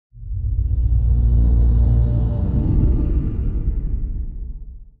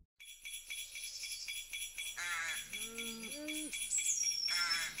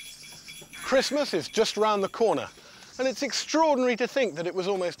Christmas is just round the corner, and it's extraordinary to think that it was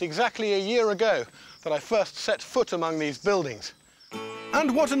almost exactly a year ago that I first set foot among these buildings.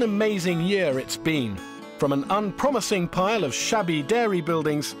 And what an amazing year it's been. From an unpromising pile of shabby dairy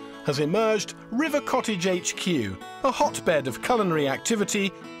buildings has emerged River Cottage HQ, a hotbed of culinary activity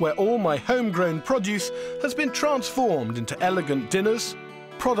where all my homegrown produce has been transformed into elegant dinners,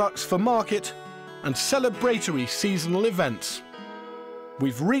 products for market, and celebratory seasonal events.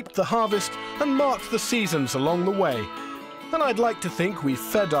 We've reaped the harvest and marked the seasons along the way. And I'd like to think we've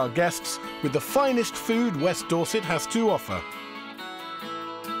fed our guests with the finest food West Dorset has to offer.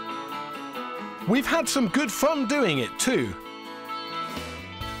 We've had some good fun doing it too.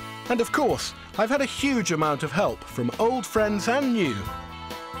 And of course, I've had a huge amount of help from old friends and new.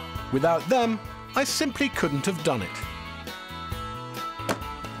 Without them, I simply couldn't have done it.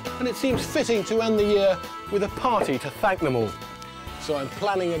 And it seems fitting to end the year with a party to thank them all. So I'm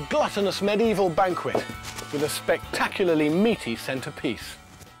planning a gluttonous medieval banquet with a spectacularly meaty centrepiece.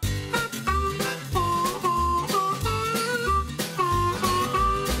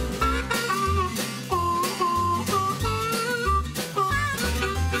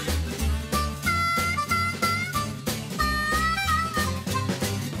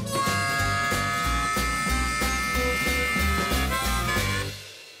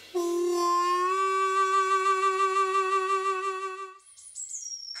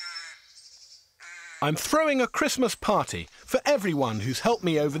 I'm throwing a Christmas party for everyone who's helped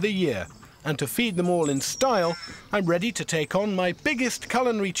me over the year, and to feed them all in style, I'm ready to take on my biggest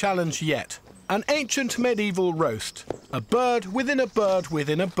culinary challenge yet. An ancient medieval roast, a bird within a bird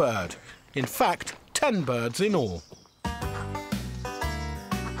within a bird. In fact, 10 birds in all.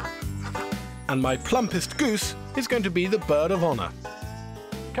 And my plumpest goose is going to be the bird of honour.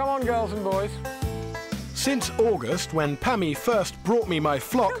 Come on, girls and boys. Since August, when Pammy first brought me my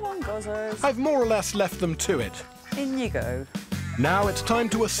flock, Come on, gozzers. I've more or less left them to it. In you go. Now it's time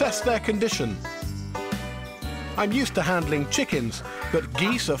to assess their condition. I'm used to handling chickens, but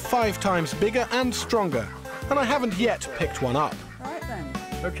geese are 5 times bigger and stronger, and I haven't yet picked one up. Right then.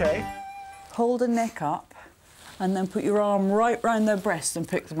 OK. Hold the neck up and then put your arm right round their breast and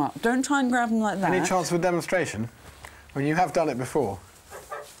pick them up. Don't try and grab them like that. Any chance of a demonstration? Well, you have done it before.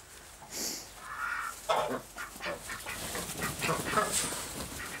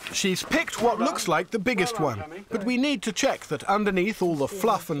 She's picked what looks like the biggest one, but we need to check that underneath all the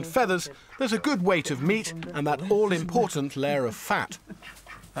fluff and feathers there's a good weight of meat and that all-important layer of fat.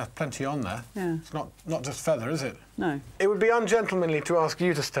 That's plenty on there. Yeah. It's not just feather, is it? No. It would be ungentlemanly to ask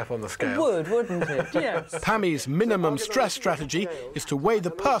you to step on the scale. It would, wouldn't it? Yes. Pammy's minimum stress strategy is to weigh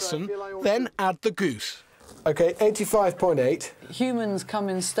the person, then add the goose. OK, 85.8. Humans come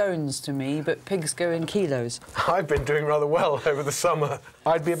in stones to me, but pigs go in kilos. I've been doing rather well over the summer.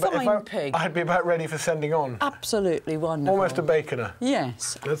 I'd be about, pig. I'd be about ready for sending on. Absolutely wonderful. Almost a baconer.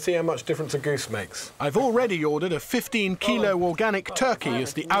 Yes. Let's see how much difference a goose makes. I've already ordered a 15-kilo organic turkey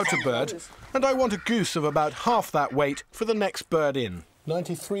as the outer bird, and I want a goose of about half that weight for the next bird in.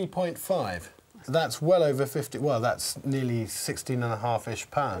 93.5. That's well over 50. Well, that's nearly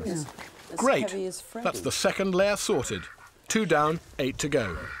 16.5-ish pounds. Yeah. Great. That's the second layer sorted. 2 down, 8 to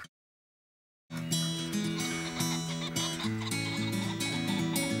go.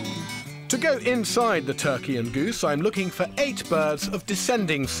 To go inside the turkey and goose, I'm looking for 8 birds of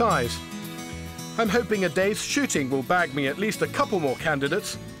descending size. I'm hoping a day's shooting will bag me at least a couple more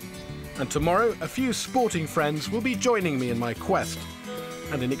candidates. And tomorrow, a few sporting friends will be joining me in my quest.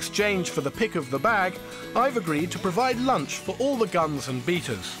 And in exchange for the pick of the bag, I've agreed to provide lunch for all the guns and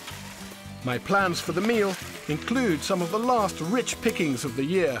beaters. My plans for the meal include some of the last rich pickings of the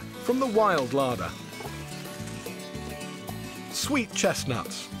year from the wild larder. Sweet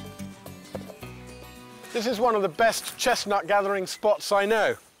chestnuts. This is one of the best chestnut gathering spots I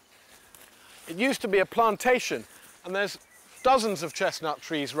know. It used to be a plantation, and there's dozens of chestnut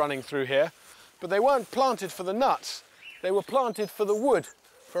trees running through here, but they weren't planted for the nuts. They were planted for the wood,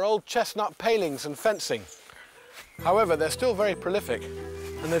 for old chestnut palings and fencing. However, they're still very prolific,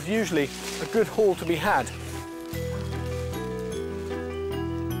 and there's usually a good haul to be had.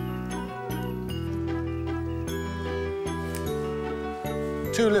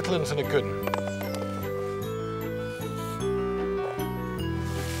 Two little uns and a good un.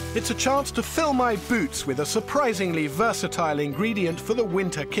 It's a chance to fill my boots with a surprisingly versatile ingredient for the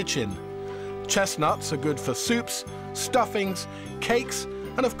winter kitchen. Chestnuts are good for soups, stuffings, cakes,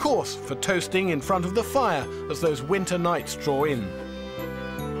 and of course for toasting in front of the fire as those winter nights draw in.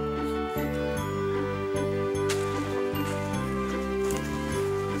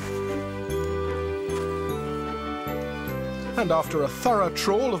 And after a thorough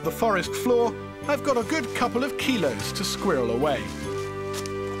trawl of the forest floor, I've got a good couple of kilos to squirrel away.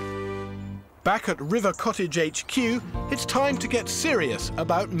 Back at River Cottage HQ, it's time to get serious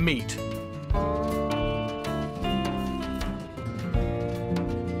about meat.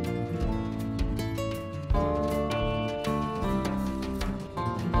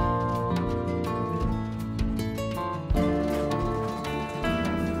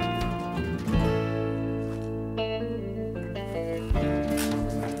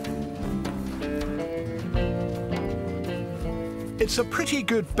 It's a pretty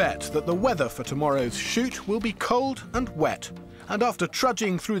good bet that the weather for tomorrow's shoot will be cold and wet. And after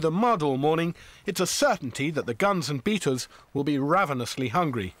trudging through the mud all morning, it's a certainty that the guns and beaters will be ravenously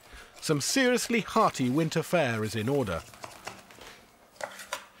hungry. Some seriously hearty winter fare is in order.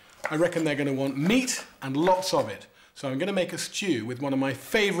 I reckon they're going to want meat and lots of it. So I'm going to make a stew with one of my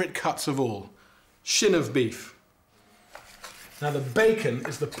favourite cuts of all, shin of beef. Now the bacon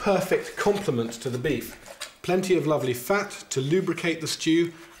is the perfect complement to the beef. Plenty of lovely fat to lubricate the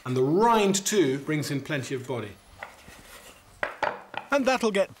stew, and the rind too brings in plenty of body. And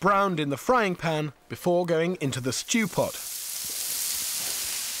that'll get browned in the frying pan before going into the stew pot.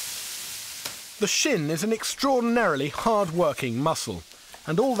 The shin is an extraordinarily hard-working muscle,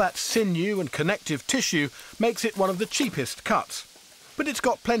 and all that sinew and connective tissue makes it one of the cheapest cuts. But it's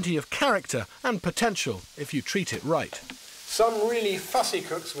got plenty of character and potential if you treat it right. Some really fussy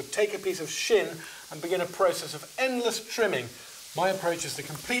cooks would take a piece of shin and begin a process of endless trimming. My approach is the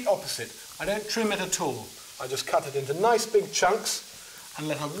complete opposite. I don't trim it at all. I just cut it into nice big chunks and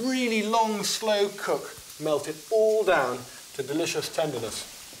let a really long, slow cook melt it all down to delicious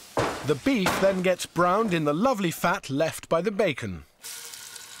tenderness. The beef then gets browned in the lovely fat left by the bacon.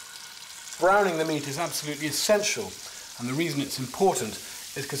 Browning the meat is absolutely essential, and the reason it's important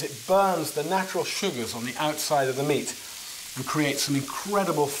is because it burns the natural sugars on the outside of the meat and creates some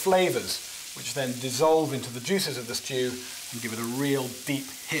incredible flavours, which then dissolve into the juices of the stew and give it a real deep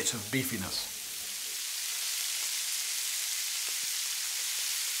hit of beefiness.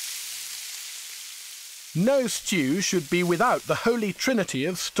 No stew should be without the holy trinity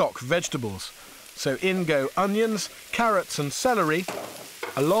of stock vegetables. So in go onions, carrots and celery,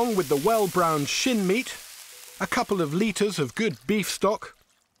 along with the well-browned shin meat, a couple of litres of good beef stock,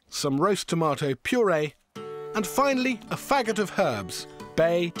 some roast tomato puree, and finally a faggot of herbs,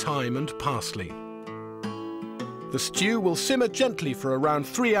 bay, thyme and parsley. The stew will simmer gently for around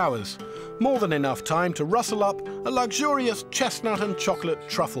 3 hours, more than enough time to rustle up a luxurious chestnut and chocolate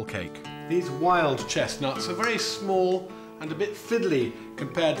truffle cake. These wild chestnuts are very small and a bit fiddly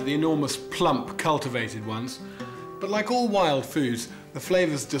compared to the enormous plump cultivated ones, but like all wild foods, the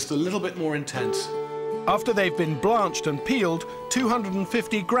flavour's just a little bit more intense. After they've been blanched and peeled,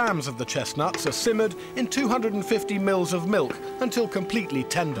 250 grams of the chestnuts are simmered in 250 mils of milk until completely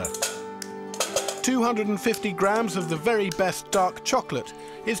tender. 250 grams of the very best dark chocolate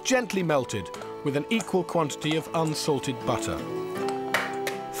is gently melted with an equal quantity of unsalted butter.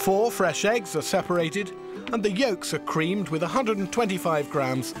 4 fresh eggs are separated and the yolks are creamed with 125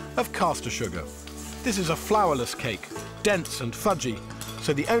 grams of caster sugar. This is a flourless cake, dense and fudgy,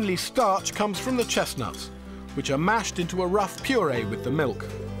 so the only starch comes from the chestnuts, which are mashed into a rough puree with the milk.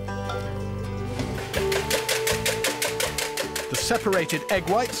 The separated egg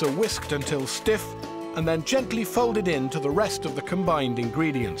whites are whisked until stiff and then gently folded into the rest of the combined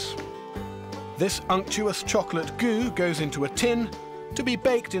ingredients. This unctuous chocolate goo goes into a tin to be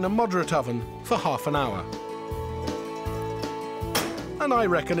baked in a moderate oven for half an hour. And I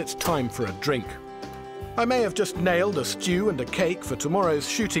reckon it's time for a drink. I may have just nailed a stew and a cake for tomorrow's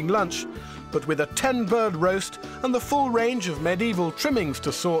shooting lunch, but with a 10-bird roast and the full range of medieval trimmings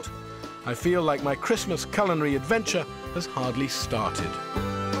to sort, I feel like my Christmas culinary adventure has hardly started.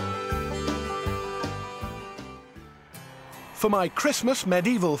 For my Christmas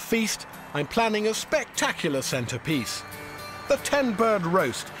medieval feast, I'm planning a spectacular centrepiece. The 10-bird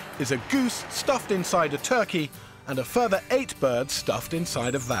roast is a goose stuffed inside a turkey and a further 8 birds stuffed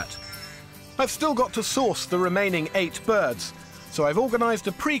inside of that. I've still got to source the remaining 8 birds, so I've organised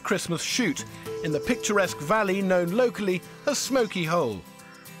a pre-Christmas shoot in the picturesque valley known locally as Smoky Hole.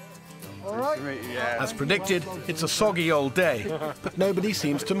 All right. As predicted, it's a soggy old day, but nobody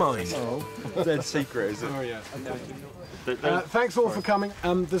seems to mind. Dead secret, is it? Oh, yeah. Thanks all for coming.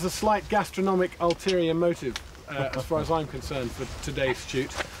 There's a slight gastronomic ulterior motive, as far as I'm concerned, for today's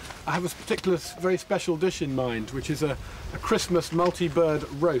shoot. I have a particular, very special dish in mind, which is a Christmas multi-bird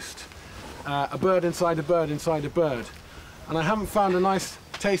roast. A bird inside a bird inside a bird. And I haven't found a nice,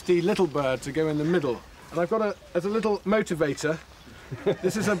 tasty little bird to go in the middle. And I've got, as a little motivator,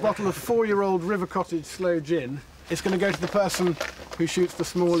 this is a bottle of 4-year-old River Cottage sloe gin. It's going to go to the person who shoots the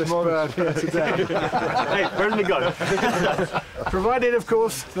smallest bird here today. Hey, where's the gun? Provided, of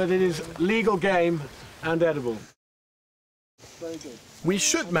course, that it is legal game and edible. We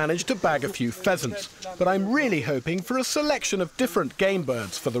should manage to bag a few pheasants, but I'm really hoping for a selection of different game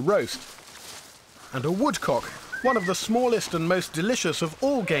birds for the roast. And a woodcock, one of the smallest and most delicious of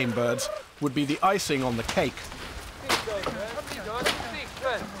all game birds, would be the icing on the cake.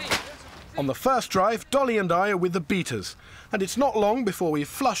 On the first drive, Dolly and I are with the beaters, and it's not long before we've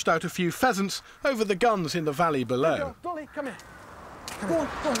flushed out a few pheasants over the guns in the valley below. Dolly, come here. Go on,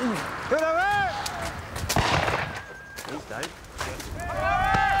 in here.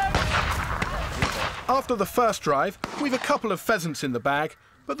 After the first drive, we've a couple of pheasants in the bag,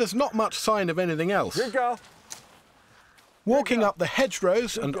 but there's not much sign of anything else. Good girl. Walking up the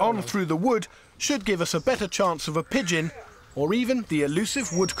hedgerows and on through the wood should give us a better chance of a pigeon or even the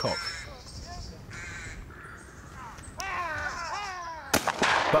elusive woodcock.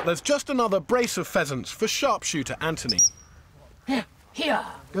 But there's just another brace of pheasants for sharpshooter Anthony. Here.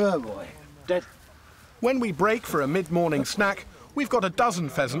 Good boy. Dead. When we break for a mid-morning snack, we've got a dozen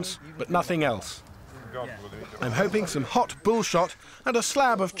pheasants, but nothing else. I'm hoping some hot bullshot and a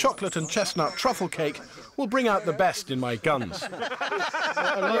slab of chocolate and chestnut truffle cake will bring out the best in my guns.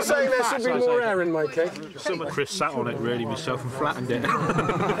 You're saying there should be more air in my cake? Chris sat on it really myself and flattened it.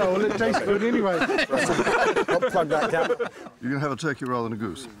 Oh, well, it tastes good anyway. I'll plug that cap. You're going to have a turkey rather than a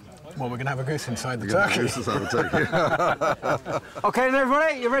goose? Well, we're going to have a goose inside the You're going to turkey. have a goose inside the turkey. OK, then,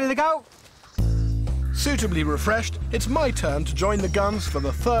 everybody, you ready to go? Suitably refreshed, it's my turn to join the guns for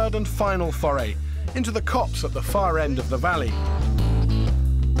the third and final foray into the copse at the far end of the valley.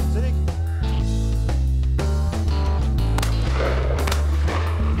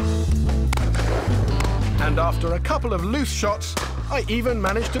 And after a couple of loose shots, I even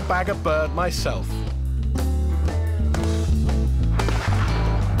managed to bag a bird myself.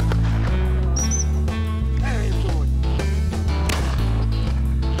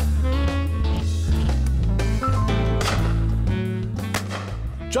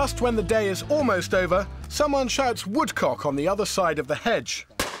 Just when the day is almost over, someone shouts woodcock on the other side of the hedge.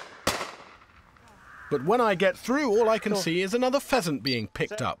 But when I get through, all I can see is another pheasant being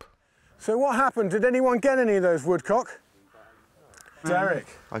picked up. So what happened? Did anyone get any of those woodcock? Derek.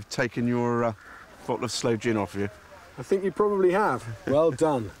 I've taken your bottle of sloe gin off you. I think you probably have. Well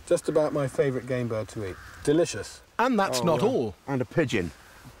done. Just about my favourite game bird to eat. Delicious. And that's not all. And a pigeon.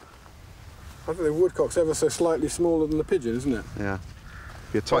 I think the woodcock's ever so slightly smaller than the pigeon, isn't it? Yeah.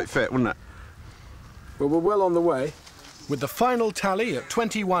 Be a tight fit, wouldn't it? Well, we're well on the way. With the final tally at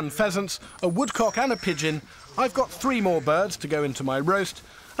 21 pheasants, a woodcock and a pigeon, I've got 3 more birds to go into my roast,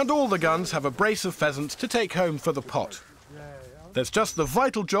 and all the guns have a brace of pheasants to take home for the pot. There's just the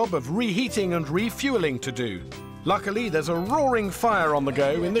vital job of reheating and refuelling to do. Luckily, there's a roaring fire on the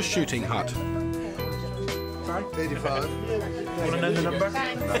go in the shooting hut. 85. Want to know the number?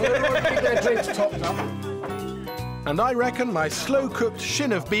 Their drinks topped up. And I reckon my slow-cooked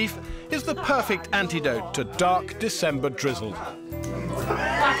shin of beef is the perfect antidote to dark December drizzle.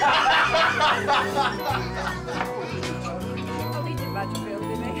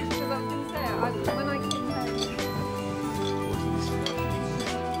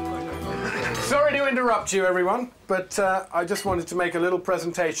 Sorry to interrupt you, everyone, but I just wanted to make a little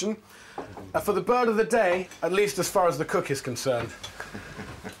presentation for the bird of the day, at least as far as the cook is concerned.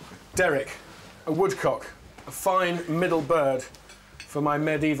 Derek, a woodcock. A fine middle bird for my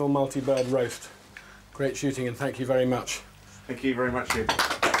medieval multi-bird roast. Great shooting and thank you very much. Thank you very much, Hugh.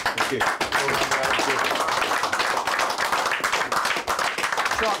 Thank you.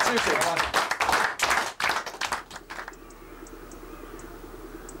 Sharp shooting.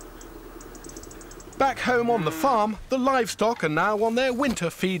 Back home on the farm, the livestock are now on their winter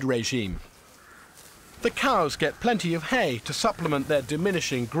feed regime. The cows get plenty of hay to supplement their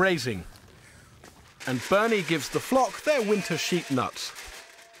diminishing grazing. And Bernie gives the flock their winter sheep nuts.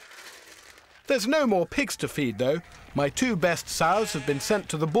 There's no more pigs to feed, though. My 2 best sows have been sent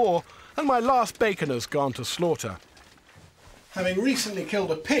to the boar, and my last baconer's gone to slaughter. Having recently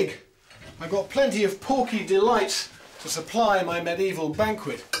killed a pig, I've got plenty of porky delights to supply my medieval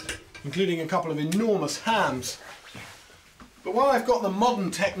banquet, including a couple of enormous hams. But while I've got the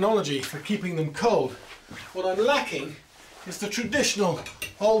modern technology for keeping them cold, what I'm lacking is the traditional,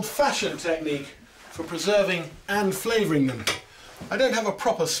 old-fashioned technique for preserving and flavouring them. I don't have a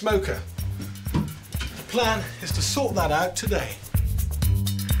proper smoker. The plan is to sort that out today.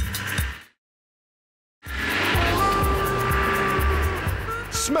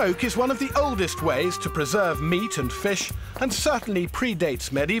 Smoke is one of the oldest ways to preserve meat and fish, and certainly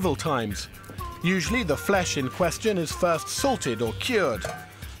predates medieval times. Usually the flesh in question is first salted or cured.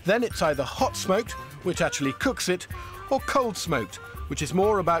 Then it's either hot smoked, which actually cooks it, or cold smoked, which is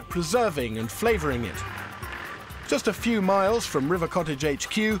more about preserving and flavouring it. Just a few miles from River Cottage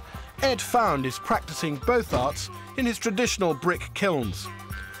HQ, Ed Found is practising both arts in his traditional brick kilns.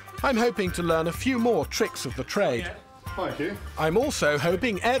 I'm hoping to learn a few more tricks of the trade. Hi, Hugh. I'm also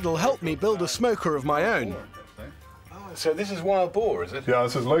hoping Ed will help me build a smoker of my own. So this is wild boar, is it? Yeah,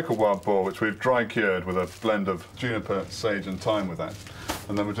 this is local wild boar, which we've dry cured with a blend of juniper, sage and thyme with that.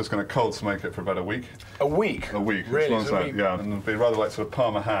 And then we're just going to cold smoke it for about a week. A week? A week. Really? As long as that, yeah, and it'll be rather like sort of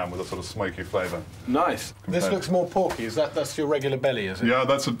Parma ham with a sort of smoky flavour. Nice. This looks more porky. That's your regular belly, is it? Yeah,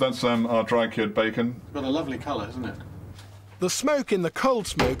 that's our dry cured bacon. Got a lovely colour, isn't it? The smoke in the cold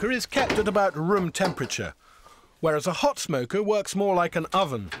smoker is kept at about room temperature, whereas a hot smoker works more like an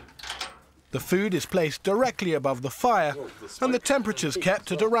oven. The food is placed directly above the fire, and the temperature's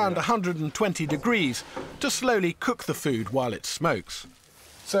kept at around 120 degrees to slowly cook the food while it smokes.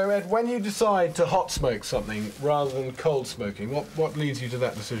 So, Ed, when you decide to hot smoke something rather than cold smoking, what leads you to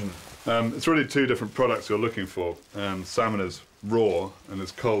that decision? It's really two different products you're looking for. Salmon is raw and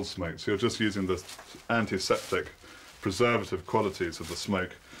it's cold smoked, so you're just using the antiseptic, preservative qualities of the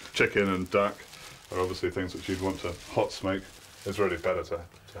smoke. Chicken and duck are obviously things which you'd want to hot smoke. It's really better to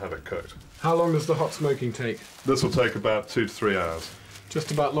have it cooked. How long does the hot smoking take? This will take about 2 to 3 hours.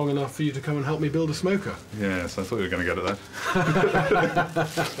 Just about long enough for you to come and help me build a smoker. Yes, I thought you were going to get at that.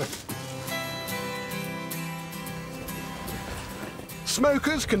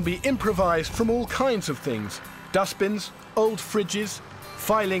 Smokers can be improvised from all kinds of things: dustbins, old fridges,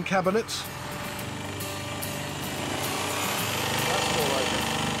 filing cabinets.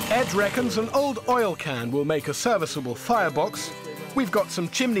 Ed reckons an old oil can will make a serviceable firebox. We've got some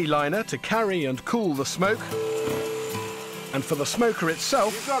chimney liner to carry and cool the smoke. And for the smoker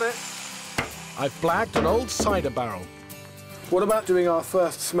itself, You've got it. I've blagged an old cider barrel. What about doing our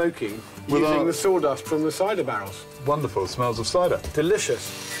first smoking using the sawdust from the cider barrels? Wonderful, smells of cider.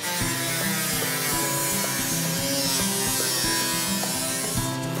 Delicious.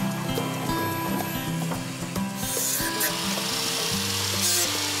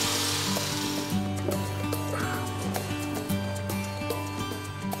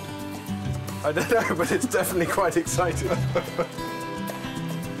 I don't know, but it's definitely quite exciting.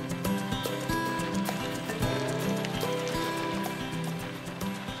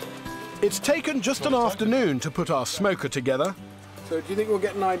 It's taken just an afternoon to put our smoker together, So do you think we'll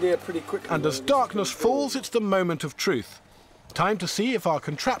get an idea pretty quickly? and as darkness falls, it's the moment of truth. Time to see if our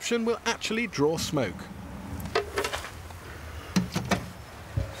contraption will actually draw smoke.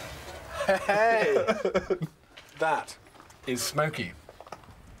 Hey! That is smoky.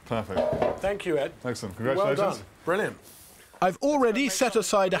 Perfect. Thank you, Ed. Excellent. Well Congratulations. done. Brilliant. I've already set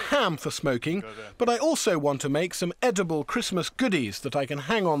aside a ham for smoking, but I also want to make some edible Christmas goodies that I can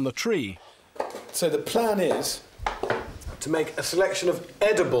hang on the tree. So the plan is to make a selection of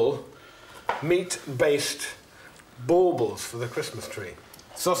edible meat-based baubles for the Christmas tree.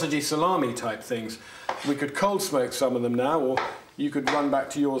 Sausagey salami type things. We could cold smoke some of them now, or you could run back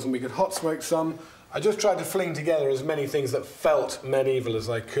to yours and we could hot smoke some. I just tried to fling together as many things that felt medieval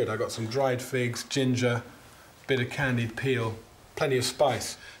as I could. I got some dried figs, ginger, bit of candied peel, plenty of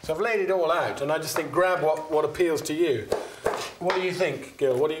spice. So I've laid it all out, and I just think grab what appeals to you. What do you think,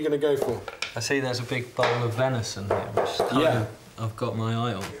 Gil? What are you going to go for? I see there's a big bowl of venison here, which kind of I've got my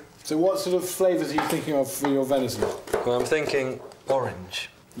eye on. So what sort of flavours are you thinking of for your venison? Well, I'm thinking orange.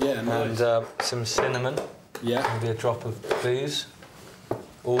 Yeah, nice. And some cinnamon. Yeah. Maybe a drop of booze,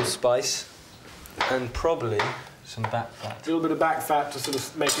 allspice, and probably some back fat. A little bit of back fat to sort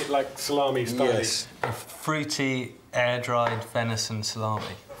of make it like salami style. Yes. A fruity, air-dried venison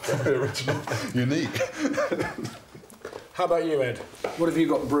salami. Very original. Unique. How about you, Ed? What have you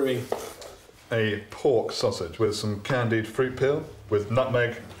got brewing? A pork sausage with some candied fruit peel, with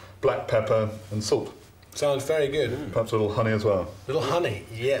nutmeg, black pepper and salt. Sounds very good. Perhaps a little honey as well. Little honey,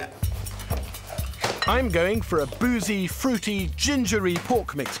 yeah. I'm going for a boozy, fruity, gingery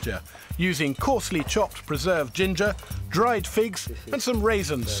pork mixture, using coarsely chopped preserved ginger, dried figs, and some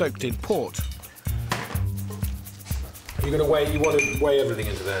raisins soaked in port. You want to weigh everything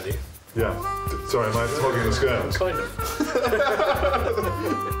into there, do you? Yeah. Sorry, am I hogging the scales? Kind of.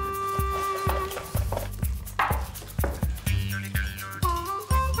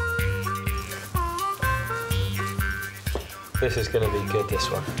 This is going to be good,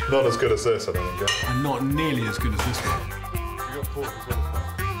 this one. Not as good as this, I don't think. And not nearly as good as this one. You got pork as well.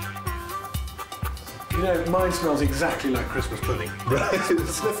 You know, mine smells exactly like Christmas pudding. Right,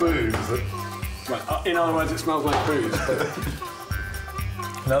 it's food, is it? Right, in other words, it smells like booze.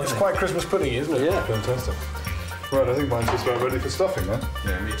 It's quite Christmas pudding, isn't it? Yeah. Fantastic. Right, I think mine's just about ready for stuffing then.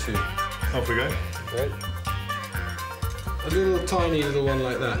 Yeah, me too. Off we go. Right. A little tiny little one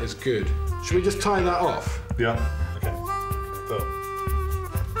like that is good. Should we just tie that off? Yeah. Okay. So.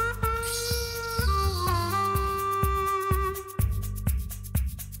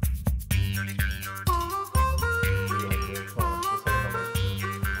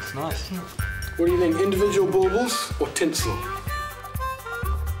 It's nice, isn't it? What do you think, individual baubles or tinsel?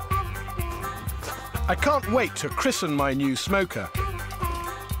 I can't wait to christen my new smoker.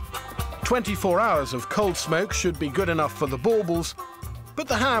 24 hours of cold smoke should be good enough for the baubles, but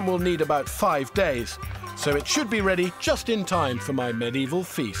the ham will need about 5 days, so it should be ready just in time for my medieval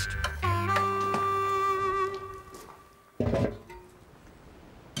feast.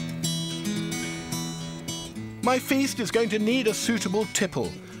 My feast is going to need a suitable tipple,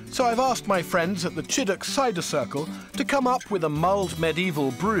 so I've asked my friends at the Chiddock Cider Circle to come up with a mulled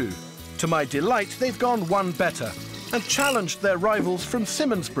medieval brew. To my delight, they've gone one better and challenged their rivals from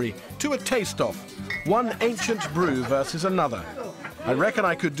Simonsbury to a taste-off, one ancient brew versus another. I reckon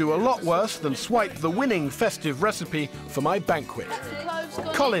I could do a lot worse than swipe the winning festive recipe for my banquet.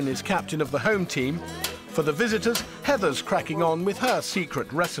 Colin is captain of the home team. For the visitors, Heather's cracking on with her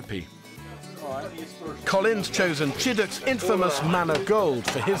secret recipe. Colin's chosen Chiddock's infamous Manor Gold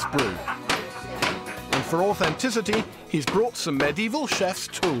for his brew. And for authenticity, he's brought some medieval chef's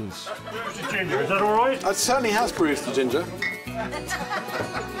tools. Ginger, is that all right? It certainly has bruised the ginger.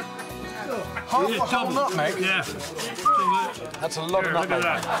 Half a whole nutmeg? Yeah. That's a lot of Look at nutmeg.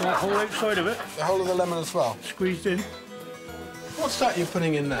 that. The whole outside of it, The whole of the lemon as well. squeezed in. What's that you're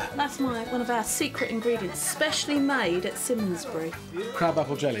putting in there? That's one of our secret ingredients, specially made at Simonsbury.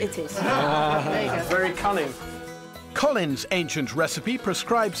 Crabapple jelly. It is. There you go. Very cunning. Colin's ancient recipe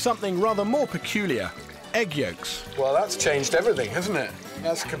prescribes something rather more peculiar: egg yolks. Well, that's changed everything, hasn't it?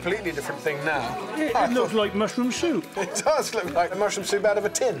 That's a completely different thing now. It looks like mushroom soup. It does look like the mushroom soup out of a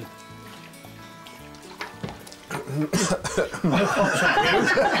tin.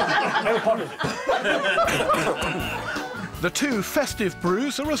 How hot is it? The two festive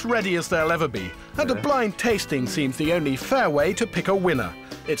brews are as ready as they'll ever be, and a blind tasting seems the only fair way to pick a winner.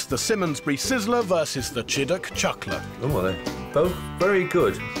 It's the Simonsbury Sizzler versus the Chiddock Chuckler. Oh, well, they're both very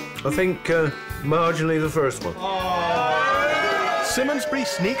good. I think marginally the first one. Simonsbury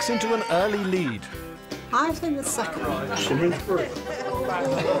sneaks into an early lead. I think the second one.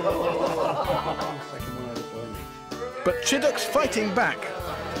 But Chiddock's fighting back.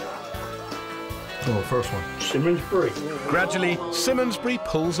 Oh, first one. Simonsbury. Gradually, Simonsbury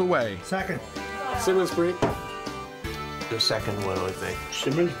pulls away. Second. Simonsbury. The second one, I think.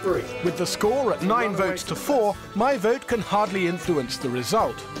 Simonsbury. With the score at 9 votes to 4, my vote can hardly influence the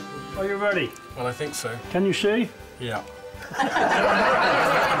result. Are you ready? Well, I think so. Can you see? Yeah.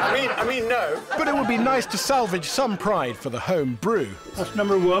 I mean, no. But it would be nice to salvage some pride for the home brew. That's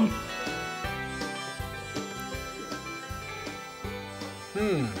number one.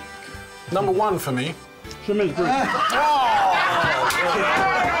 Number one for me. Simonsbury. Right.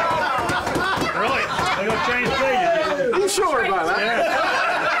 I got changed places. Are you sure about that?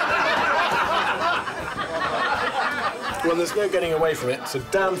 Well, there's no getting away from it. It's a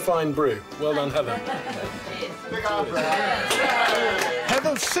damn fine brew. Well done, Heather.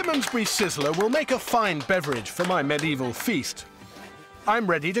 Heather's Simonsbury Sizzler will make a fine beverage for my medieval feast. I'm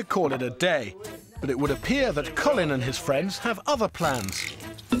ready to call it a day, but it would appear that Colin and his friends have other plans.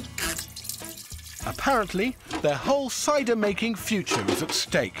 Apparently, their whole cider-making future is at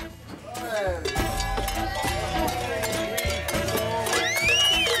stake.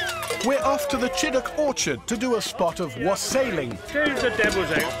 We're off to the Chiddock Orchard to do a spot of wassailing. There's the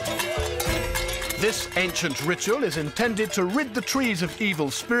devil's out. This ancient ritual is intended to rid the trees of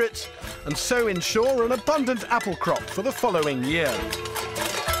evil spirits and so ensure an abundant apple crop for the following year.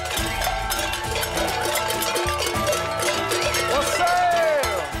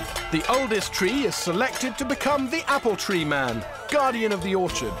 The oldest tree is selected to become the apple tree man, guardian of the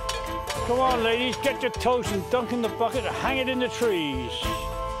orchard. Come on, ladies, get your toast and dunk in the bucket and hang it in the trees.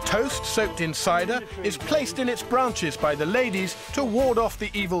 Toast soaked in cider is placed in its branches by the ladies to ward off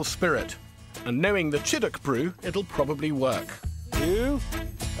the evil spirit. And knowing the Chiddock brew, it'll probably work. You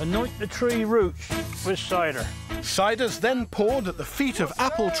anoint the tree roots with cider. Cider's then poured at the feet of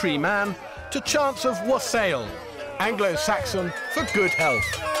apple tree man to chants of wassail, Anglo-Saxon for good health.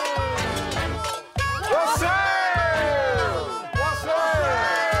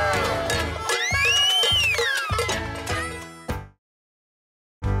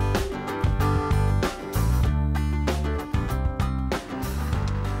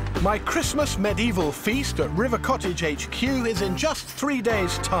 My Christmas medieval feast at River Cottage HQ is in just 3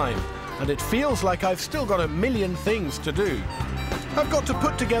 days' time, and it feels like I've still got a million things to do. I've got to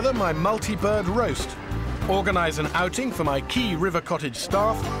put together my multi-bird roast, organise an outing for my key River Cottage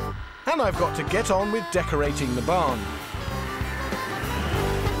staff, and I've got to get on with decorating the barn.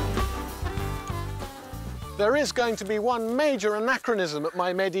 There is going to be one major anachronism at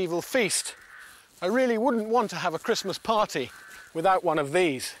my medieval feast. I really wouldn't want to have a Christmas party without one of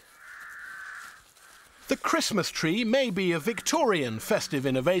these. The Christmas tree may be a Victorian festive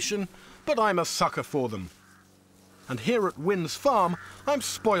innovation, but I'm a sucker for them. And here at Wynn's Farm, I'm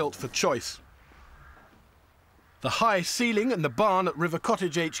spoilt for choice. The high ceiling in the barn at River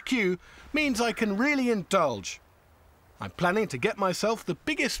Cottage HQ means I can really indulge. I'm planning to get myself the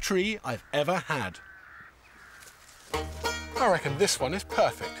biggest tree I've ever had. I reckon this one is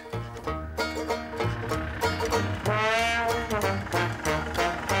perfect.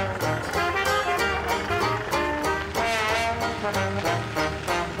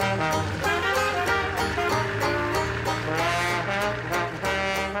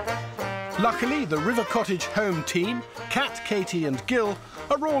 Luckily, the River Cottage home team, Kat, Katie and Gil,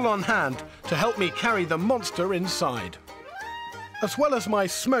 are all on hand to help me carry the monster inside. As well as my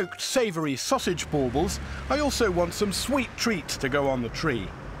smoked savoury sausage baubles, I also want some sweet treats to go on the tree.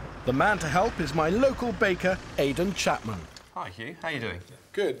 The man to help is my local baker, Aidan Chapman. Hi Hugh, how are you doing?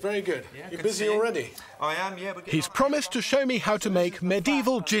 Good, very good. Yeah, You're good busy to see you. already? I am, yeah. He's promised to show me how to make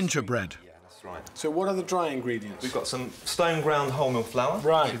medieval gingerbread. Yeah, that's right. So what are the dry ingredients? We've got some stone ground wholemeal flour.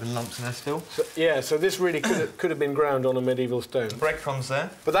 Right. Even lumps in there still. So this really could have been ground on a medieval stone. Breadcrumbs there.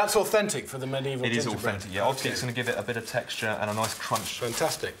 But that's authentic for the medieval It is gingerbread. authentic, yeah. Obviously it's going to give it a bit of texture and a nice crunch.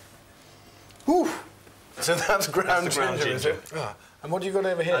 Fantastic. Woo! So that's ground, That's the ground ginger, is it? Ah. And what do you got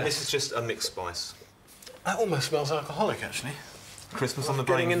over here? And this is just a mixed spice. That almost smells alcoholic, actually. Christmas on the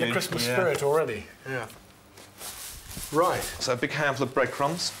brain. Getting in the Christmas spirit already. Yeah. Right. So a big handful of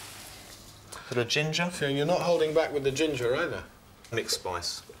breadcrumbs. Bit of ginger. So you're not holding back with the ginger either? Mixed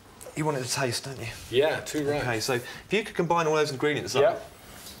spice. You want it to taste, don't you? Yeah, too right. Okay, so if you could combine all those ingredients up.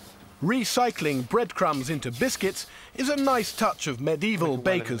 Recycling breadcrumbs into biscuits is a nice touch of medieval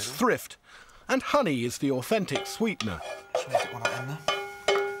baker's thrift. And honey is the authentic sweetener. Should we get one up in there?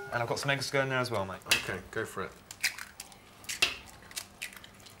 And I've got some eggs to go in there as well, mate. OK, go for it.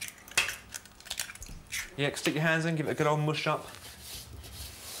 Yeah, stick your hands in, give it a good old mush up.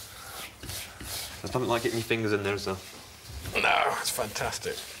 There's nothing like getting your fingers in there, is there? No, it's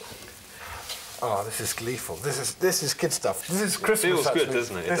fantastic. Oh, this is gleeful. This is kid stuff. This is Christmas. It feels actually. good,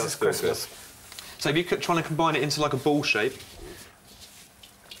 doesn't it? This is Christmas. So if you're trying to combine it into like a ball shape,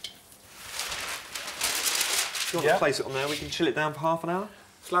 if you want to place it on there, we can chill it down for half an hour.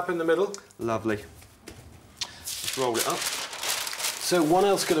 Slap in the middle. Lovely. Just roll it up. So what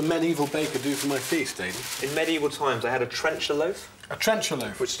else could a medieval baker do for my feast, Aidan? In medieval times, they had a trencher loaf. A trencher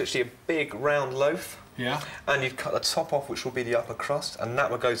loaf? Which is actually a big round loaf. Yeah. And you'd cut the top off, which will be the upper crust, and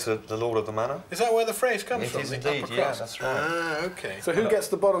that would go to the lord of the manor. Is that where the phrase comes from? It is indeed, yeah, that's right. Ah, OK. So who gets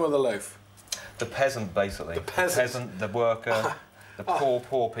the bottom of the loaf? The peasant, basically. The peasant. The worker, the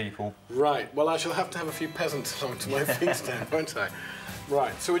poor people. Right. Well, I shall have to have a few peasants along to my feast then, won't I?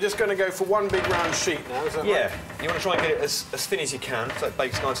 Right. So we're just going to go for one big round sheet now, is that right? Yeah. You want to try and get it as thin as you can, so it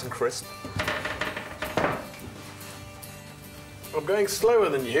bakes nice and crisp. I'm going slower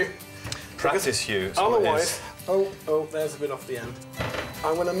than you. Practice, Hugh. Otherwise, oh, there's a bit off the end.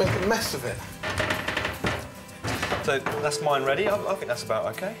 I'm going to make a mess of it. So that's mine ready. I think that's about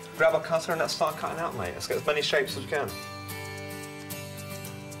OK. Grab a cutter and let's start cutting out, mate. Let's get as many shapes as we can.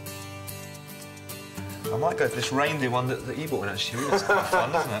 I might go for this reindeer one that you bought in, actually. That's quite fun,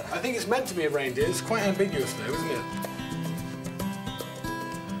 isn't it? I think it's meant to be a reindeer. It's quite ambiguous, though, isn't it?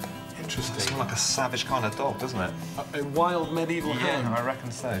 Interesting. It's more like a savage kind of dog, doesn't it? A wild medieval hound. Yeah, I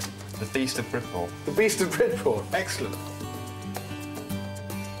reckon so. The Beast of Bridport. The Beast of Bridport. Excellent.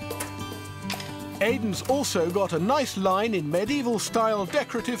 Aidan's also got a nice line in medieval-style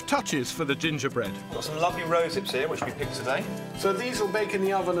decorative touches for the gingerbread. Got some lovely rose hips here, which we picked today. So these will bake in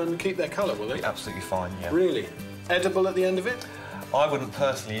the oven and keep their colour, will they? Be absolutely fine, yeah. Really? Edible at the end of it? I wouldn't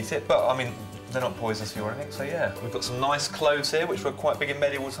personally eat it, but I mean, they're not poisonous for you or anything, so yeah. We've got some nice cloves here, which were quite big in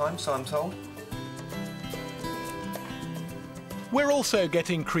medieval times, so I'm told. We're also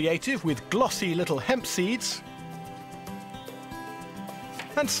getting creative with glossy little hemp seeds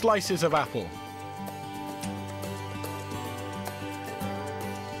and slices of apple.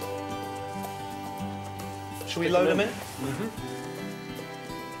 Should we load them in? Mm-hmm.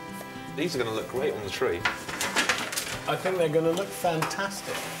 These are going to look great on the tree. I think they're going to look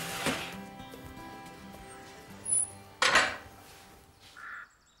fantastic.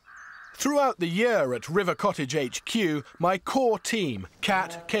 Throughout the year at River Cottage HQ, my core team,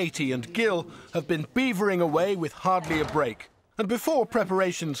 Kat, Katie and Gil, have been beavering away with hardly a break. And before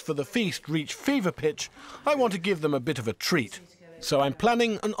preparations for the feast reach fever pitch, I want to give them a bit of a treat. So I'm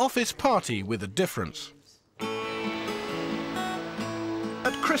planning an office party with a difference.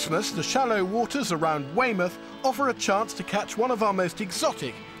 At Christmas, the shallow waters around Weymouth offer a chance to catch one of our most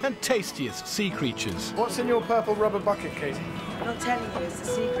exotic and tastiest sea creatures. What's in your purple rubber bucket, Katie? I'm not telling you, it's a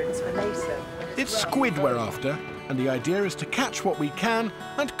secret, it's for later. It's squid we're after, and the idea is to catch what we can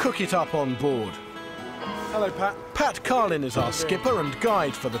and cook it up on board. Hello, Pat. Pat Carlin is our skipper and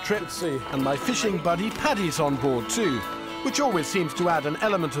guide for the trip, and my fishing buddy Paddy's on board too, which always seems to add an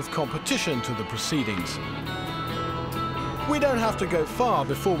element of competition to the proceedings. We don't have to go far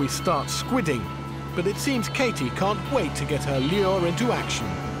before we start squidding, but it seems Katie can't wait to get her lure into action.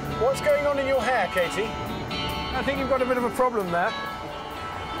 What's going on in your hair, Katie? I think you've got a bit of a problem there.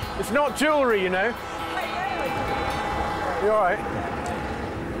 It's not jewellery, you know. You all right?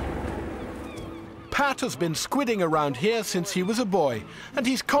 Pat has been squidding around here since he was a boy, and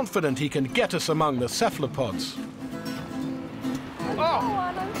he's confident he can get us among the cephalopods.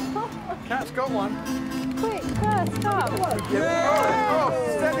 Oh! Cat's got one. Quick, first up. Yeah. Oh,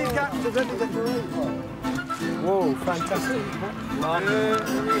 steady, Cat. Whoa, fantastic.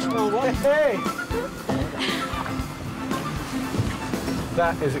 Small one. Hey!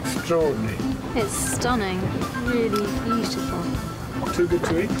 That is extraordinary. It's stunning, really beautiful. Too good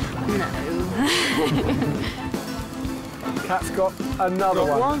to eat? No. Cat's got another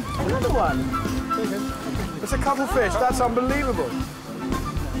one. Another one? It's a cuttlefish. That's unbelievable.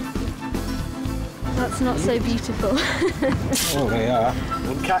 That's not so beautiful. Oh, they are.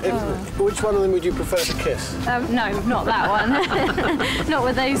 Cat, which one of them would you prefer to kiss? No, not that one. Not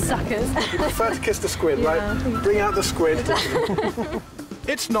with those suckers. You prefer to kiss the squid, right? Bring out the squid.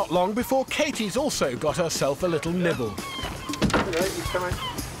 It's not long before Katie's also got herself a little nibble. It's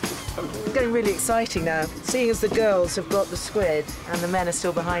getting really exciting now. Seeing as the girls have got the squid and the men are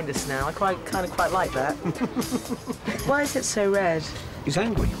still behind us now, I kind of quite like that. Why is it so red? He's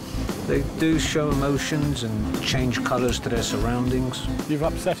angry. They do show emotions and change colours to their surroundings. You've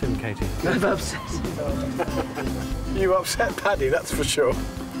upset him, Katie. I've upset him. You upset Paddy, that's for sure.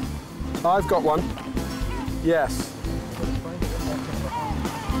 I've got one. Yes.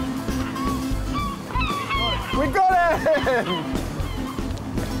 We got him!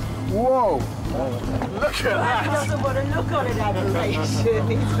 Whoa! Look at that! He doesn't want to look on in adoration.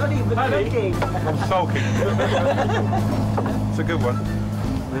 He's not even looking. I'm sulking. It's a good one,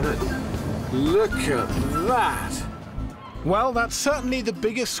 isn't it? Look at that! Well, that's certainly the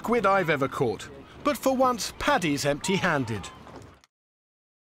biggest squid I've ever caught. But for once, Paddy's empty-handed.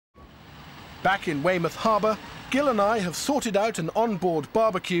 Back in Weymouth Harbour, Gil and I have sorted out an on-board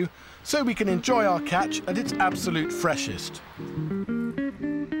barbecue so we can enjoy our catch at its absolute freshest.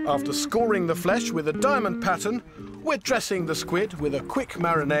 After scoring the flesh with a diamond pattern, we're dressing the squid with a quick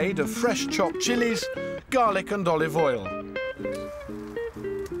marinade of fresh chopped chilies, garlic and olive oil.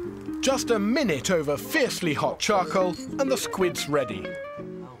 Just a minute over fiercely hot charcoal and the squid's ready.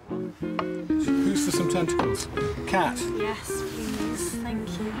 Who's for some tentacles? Cat? Yes, please. Thank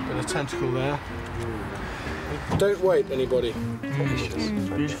you. Got a tentacle there. Don't wait, anybody.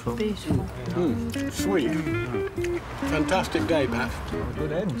 Beautiful. Beautiful. Sweet. Fantastic day, Pat.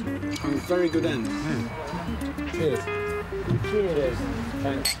 Good end. Very good end. Cheers. Cheers.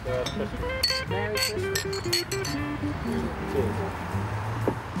 Thanks. Merry Christmas.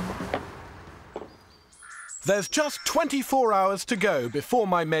 There's just 24 hours to go before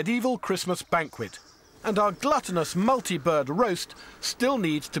my medieval Christmas banquet, and our gluttonous multi-bird roast still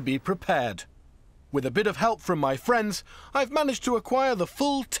needs to be prepared. With a bit of help from my friends, I've managed to acquire the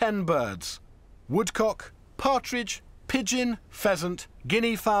full 10 birds. Woodcock, partridge, pigeon, pheasant,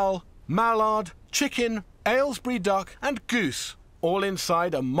 guinea fowl, mallard, chicken, Aylesbury duck and goose, all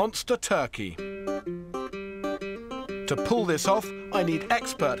inside a monster turkey. To pull this off, I need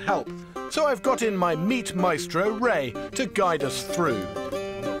expert help, so I've got in my meat maestro, Ray, to guide us through.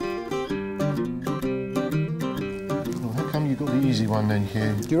 You got the easy one then,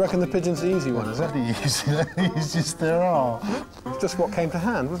 Hugh. Do you reckon the pigeon's the easy one, is it? The easy, it's just there are. It's just what came to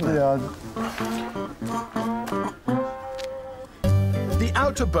hand, wasn't it? Yeah. The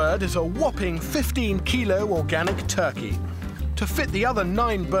outer bird is a whopping 15-kilo organic turkey. To fit the other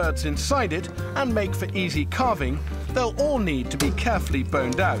 9 birds inside it and make for easy carving, they'll all need to be carefully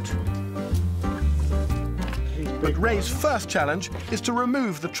boned out. But Ray's first challenge is to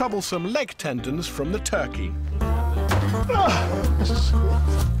remove the troublesome leg tendons from the turkey.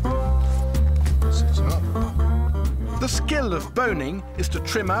 The skill of boning is to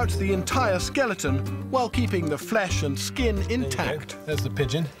trim out the entire skeleton while keeping the flesh and skin intact. There's the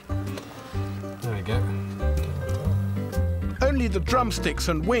pigeon. There we go. Only the drumsticks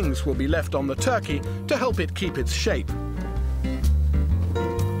and wings will be left on the turkey to help it keep its shape. Here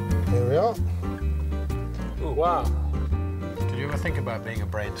we are. Oh, wow. Did you ever think about being a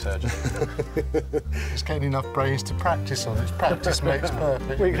brain surgeon? Just getting enough brains to practice on. It's practice makes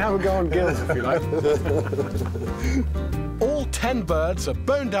perfect. We can have a go on gills if you like. All 10 birds are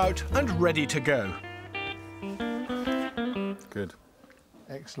boned out and ready to go. Good.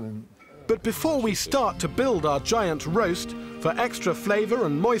 Excellent. But before we start to build our giant roast, for extra flavour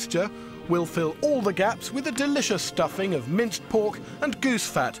and moisture, we'll fill all the gaps with a delicious stuffing of minced pork and goose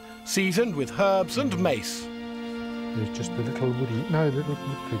fat, seasoned with herbs and mace. There's just the little woody, no, the little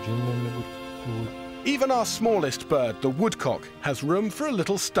pigeon and the wood. Even our smallest bird, the woodcock, has room for a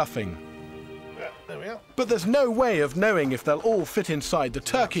little stuffing. Yeah, there we are. But there's no way of knowing if they'll all fit inside the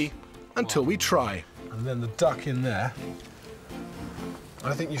turkey until we try. And then the duck in there.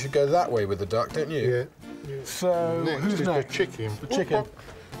 I think you should go that way with the duck, don't you? Yeah. So, next who's is next? the chicken. The chicken.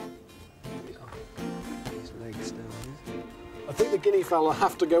 I think the guinea fowl will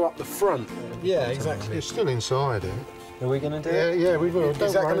have to go up the front. Yeah, exactly. It's still inside it. Are we going to do it? Yeah, we will.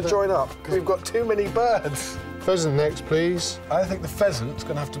 Is that going to join up? Because we've got too many birds. Pheasant next, please. I think the pheasant's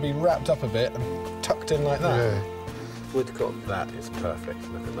going to have to be wrapped up a bit and tucked in like that. Yeah. Woodcock. That is perfect.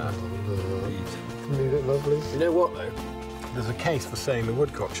 Look at that. Isn't it lovely? You know what, though? There's a case for saying the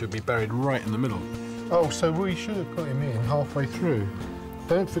woodcock should be buried right in the middle. Oh, so we should have put him in halfway through.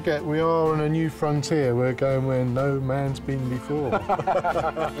 Don't forget, we are on a new frontier. We're going where no man's been before.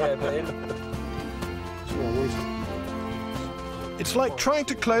 Yeah, babe. It's like trying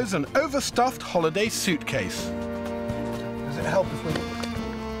to close an overstuffed holiday suitcase. Does it help if we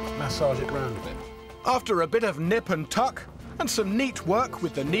massage it round a bit? After a bit of nip and tuck and some neat work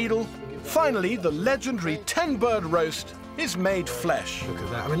with the needle, finally the legendary 10-bird roast is made flesh. Look at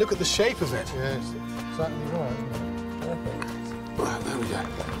that. I mean, look at the shape of it. Yes, exactly right. Perfect. Right, there we go.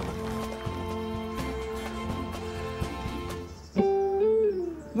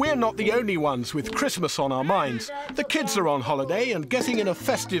 We're not the only ones with Christmas on our minds. The kids are on holiday and getting in a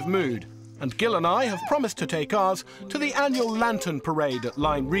festive mood. And Gil and I have promised to take ours to the annual lantern parade at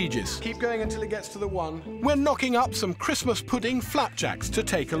Lyme Regis. Keep going until it gets to the one. We're knocking up some Christmas pudding flapjacks to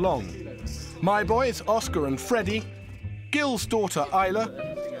take along. My boys, Oscar and Freddie, Gil's daughter Isla,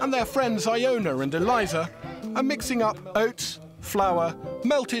 and their friends Iona and Eliza are mixing up oats, flour,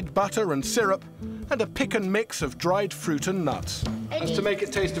 melted butter and syrup, and a pick and mix of dried fruit and nuts. Just to make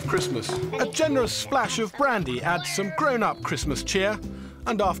it taste of Christmas. A generous splash of brandy adds some grown-up Christmas cheer,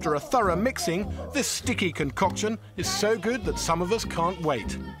 and after a thorough mixing, this sticky concoction is so good that some of us can't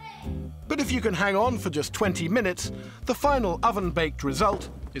wait. But if you can hang on for just 20 minutes, the final oven-baked result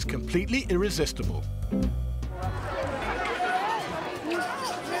is completely irresistible.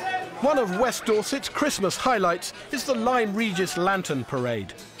 One of West Dorset's Christmas highlights is the Lyme Regis Lantern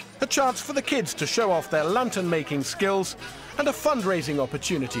Parade. A chance for the kids to show off their lantern-making skills and a fundraising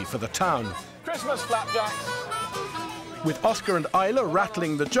opportunity for the town. Christmas flapjacks! With Oscar and Isla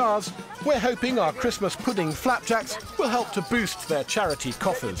rattling the jars, we're hoping our Christmas pudding flapjacks will help to boost their charity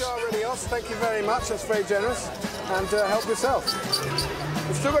coffers. Jar ready, Os. Thank you very much. That's very generous. And help yourself.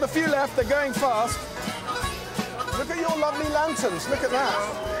 We've still got a few left. They're going fast. Look at your lovely lanterns. Look at that.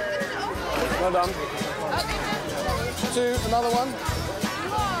 Well done. Two, another one.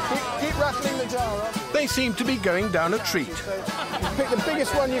 Keep rattling the jar, Os. They seem to be going down a treat. Pick the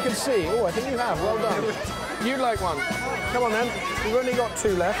biggest one you can see. Oh, I think you have. Well done. You'd like one. Come on, then. We've only got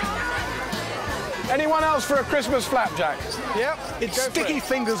two left. Anyone else for a Christmas flapjack? Yep. It's sticky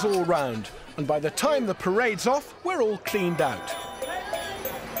fingers all round, and by the time the parade's off, we're all cleaned out.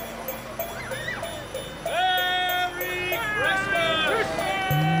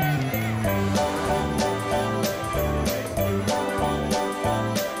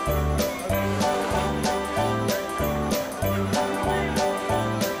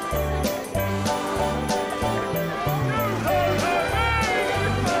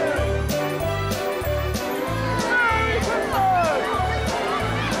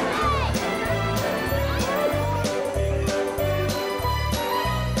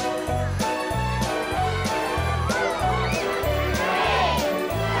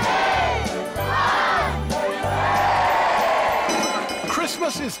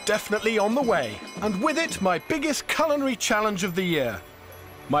 Christmas is definitely on the way, and with it, my biggest culinary challenge of the year.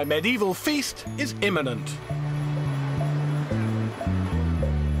 My medieval feast is imminent.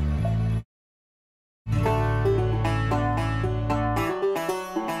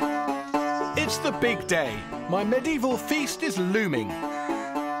 It's the big day. My medieval feast is looming.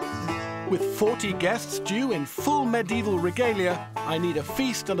 With 40 guests due in full medieval regalia, I need a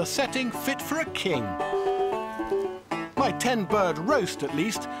feast and a setting fit for a king. My 10-bird roast, at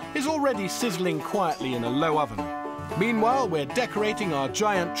least, is already sizzling quietly in a low oven. Meanwhile, we're decorating our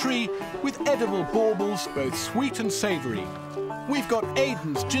giant tree with edible baubles, both sweet and savoury. We've got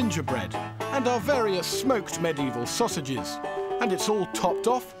Aiden's gingerbread and our various smoked medieval sausages. And it's all topped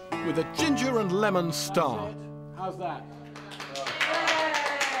off with a ginger and lemon star. How's that?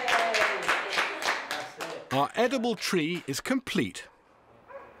 Our edible tree is complete.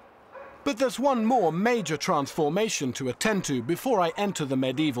 But there's one more major transformation to attend to before I enter the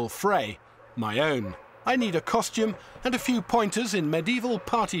medieval fray, my own. I need a costume and a few pointers in medieval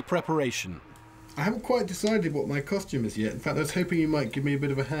party preparation. I haven't quite decided what my costume is yet. In fact, I was hoping you might give me a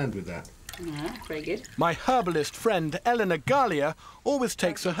bit of a hand with that. Yeah, very good. My herbalist friend Eleanor Gallia always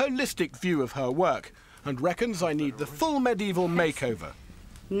takes a holistic view of her work and reckons I need the full medieval makeover.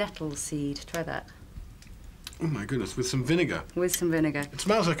 Nettle seed, try that. Oh my goodness, with some vinegar. With some vinegar. It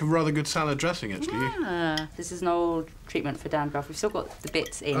smells like a rather good salad dressing, actually. Yeah, this is an old treatment for dandruff. We've still got the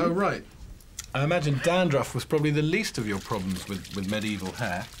bits in. Oh, right. I imagine dandruff was probably the least of your problems with medieval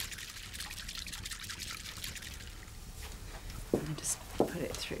hair. And just put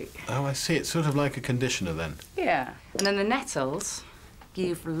it through. Oh, I see. It's sort of like a conditioner, then. Yeah. And then the nettles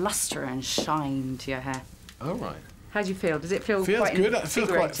give lustre and shine to your hair. Oh, right. How do you feel? Does it feel feels quite good.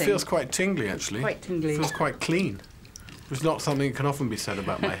 invigorating? It feels quite tingly, actually. Quite tingly. It feels quite clean. It's not something that can often be said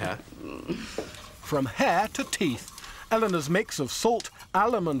about my hair. From hair to teeth, Eleanor's mix of salt,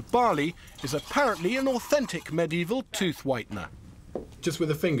 alum and barley is apparently an authentic medieval tooth whitener. Just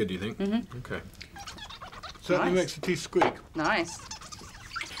with a finger, do you think? Mm-hmm. OK. Certainly makes the teeth squeak. Nice.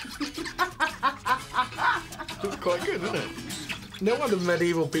 It's quite good, isn't it? No wonder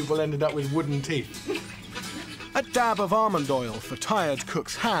medieval people ended up with wooden teeth. A dab of almond oil for tired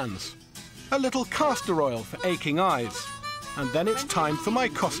cook's hands. A little castor oil for aching eyes. And then it's time for my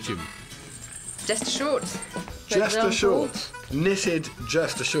costume. Just shorts. Jester shorts. Knitted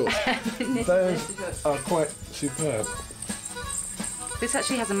jester shorts. Those are quite superb. This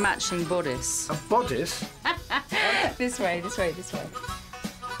actually has a matching bodice. A bodice? This way, this way, this way.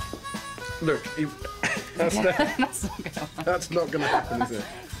 Look, that's not going to happen, is it?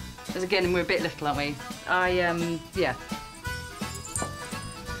 Because again, we're a bit little, aren't we? Yeah. Yeah,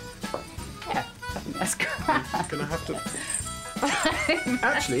 I think that's great. I'm going to have to...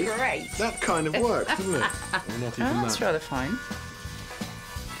 Actually, great. That kind of works, doesn't it? Or not even That's that. rather fine.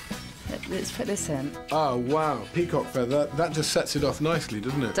 Let's put this in. Oh, wow. Peacock feather. That just sets it off nicely,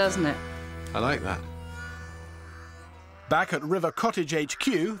 doesn't it? Doesn't it? I like that. Back at River Cottage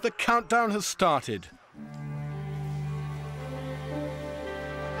HQ, the countdown has started.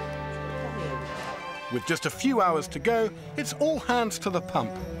 With just a few hours to go, it's all hands to the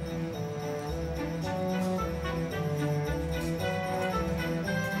pump.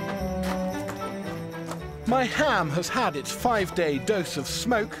 My ham has had its 5-day dose of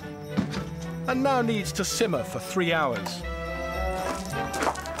smoke and now needs to simmer for 3 hours.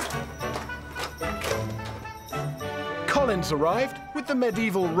 Colin's arrived with the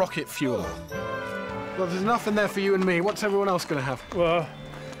medieval rocket fuel. Well, there's enough in there for you and me. What's everyone else going to have? Well,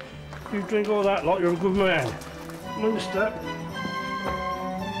 you drink all that lot, you're a good man. One step.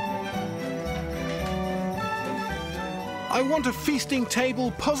 I want a feasting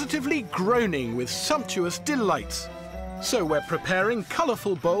table positively groaning with sumptuous delights. So we're preparing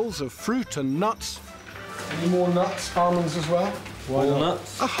colourful bowls of fruit and nuts. Any more nuts? Almonds as well?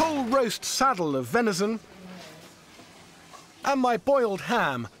 Walnuts. A whole roast saddle of venison. And my boiled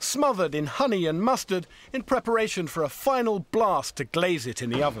ham, smothered in honey and mustard in preparation for a final blast to glaze it in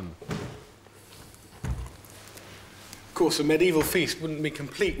the oven. Of course, a medieval feast wouldn't be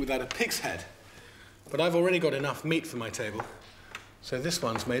complete without a pig's head. But I've already got enough meat for my table, so this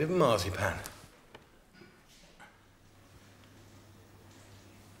one's made of marzipan.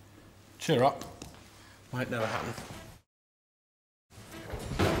 Cheer up. Might never happen.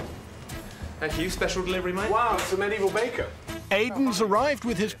 Thank you. Special delivery, mate. Wow, it's a medieval baker. Aiden's arrived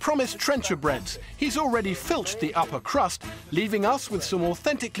with his promised trencher breads. He's already filched the upper crust, leaving us with some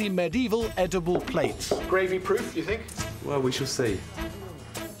authentically medieval edible plates. Gravy-proof, you think? Well, we shall see.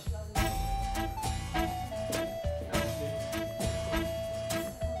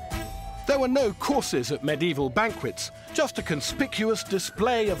 There were no courses at medieval banquets, just a conspicuous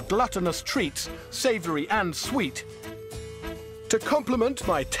display of gluttonous treats, savoury and sweet. To complement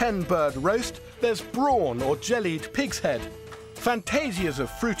my 10-bird roast, there's brawn or jellied pig's head, fantasias of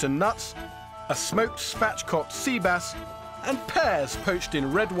fruit and nuts, a smoked spatchcocked sea bass, and pears poached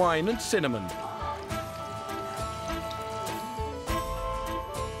in red wine and cinnamon.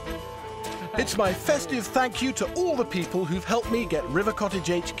 It's my festive thank you to all the people who've helped me get River Cottage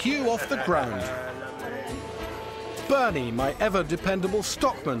HQ off the ground. Bernie, my ever-dependable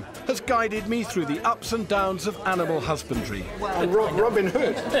stockman, has guided me through the ups and downs of animal husbandry. And Robin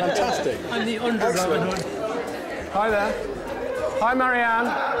Hood, fantastic. I'm the under Robin Hood. Hi there. Hi,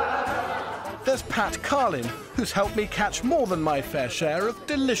 Marianne. There's Pat Carlin, who's helped me catch more than my fair share of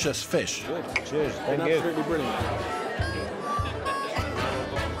delicious fish. Good. Cheers. Thank you. Absolutely brilliant.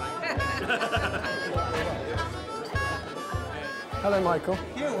 Hello, Michael.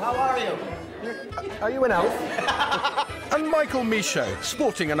 Hugh, how are you? Are you an elf? And Michael Michaud,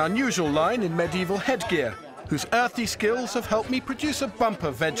 sporting an unusual line in medieval headgear, whose earthy skills have helped me produce a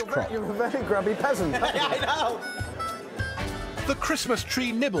bumper veg crop. You're a very grubby peasant. I know. The Christmas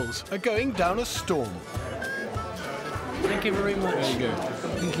tree nibbles are going down a storm. Thank you very much. There you go.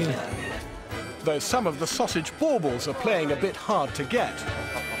 Thank you. Though some of the sausage baubles are playing a bit hard to get.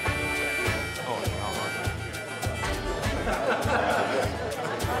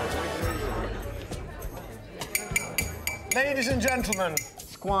 Ladies and gentlemen,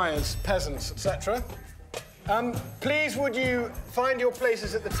 squires, peasants, etc. Please would you find your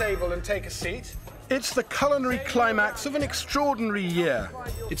places at the table and take a seat? It's the culinary climax of an extraordinary year.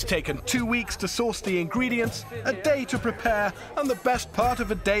 It's taken 2 weeks to source the ingredients, a day to prepare, and the best part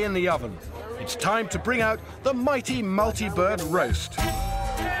of a day in the oven. It's time to bring out the mighty multi-bird roast.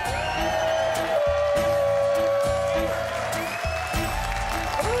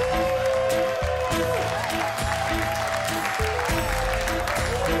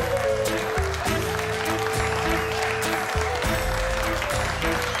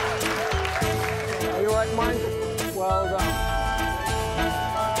 Well done.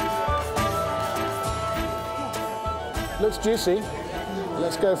 Looks juicy.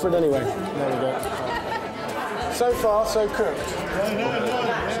 Let's go for it anyway. There we go. So far, so cooked.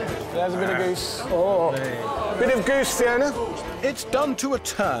 There's a bit of goose. Oh, bit of goose, Fiona. It's done to a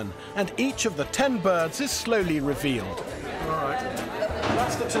turn, and each of the 10 birds is slowly revealed. All right.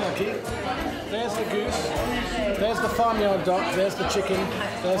 That's the turkey. There's the goose. There's the farmyard duck. There's the chicken.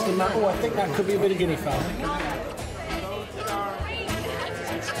 There's the oh, I think that could be a bit of guinea fowl.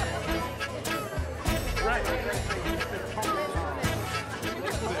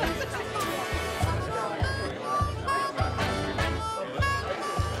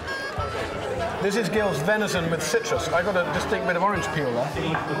 This is Gill's venison with citrus. I got a distinct bit of orange peel there. Can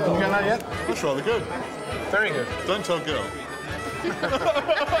you get that yet? That's rather good. Very good. Don't tell Gill.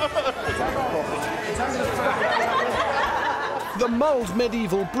 The mulled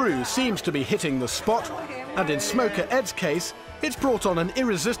medieval brew seems to be hitting the spot, and in Smoker Ed's case, it's brought on an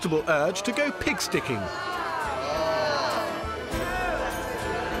irresistible urge to go pig sticking.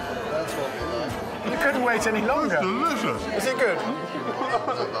 You couldn't wait any longer. It's delicious. Is it good?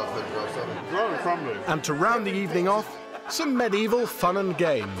 And to round the evening off, some medieval fun and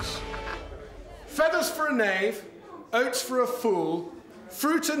games. Feathers for a knave, oats for a fool,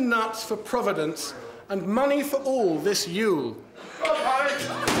 fruit and nuts for Providence, and money for all this Yule.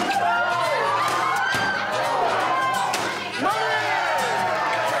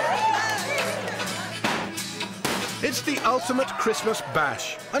 It's the ultimate Christmas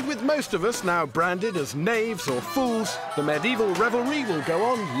bash, and with most of us now branded as knaves or fools, the medieval revelry will go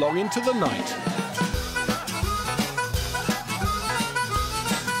on long into the night.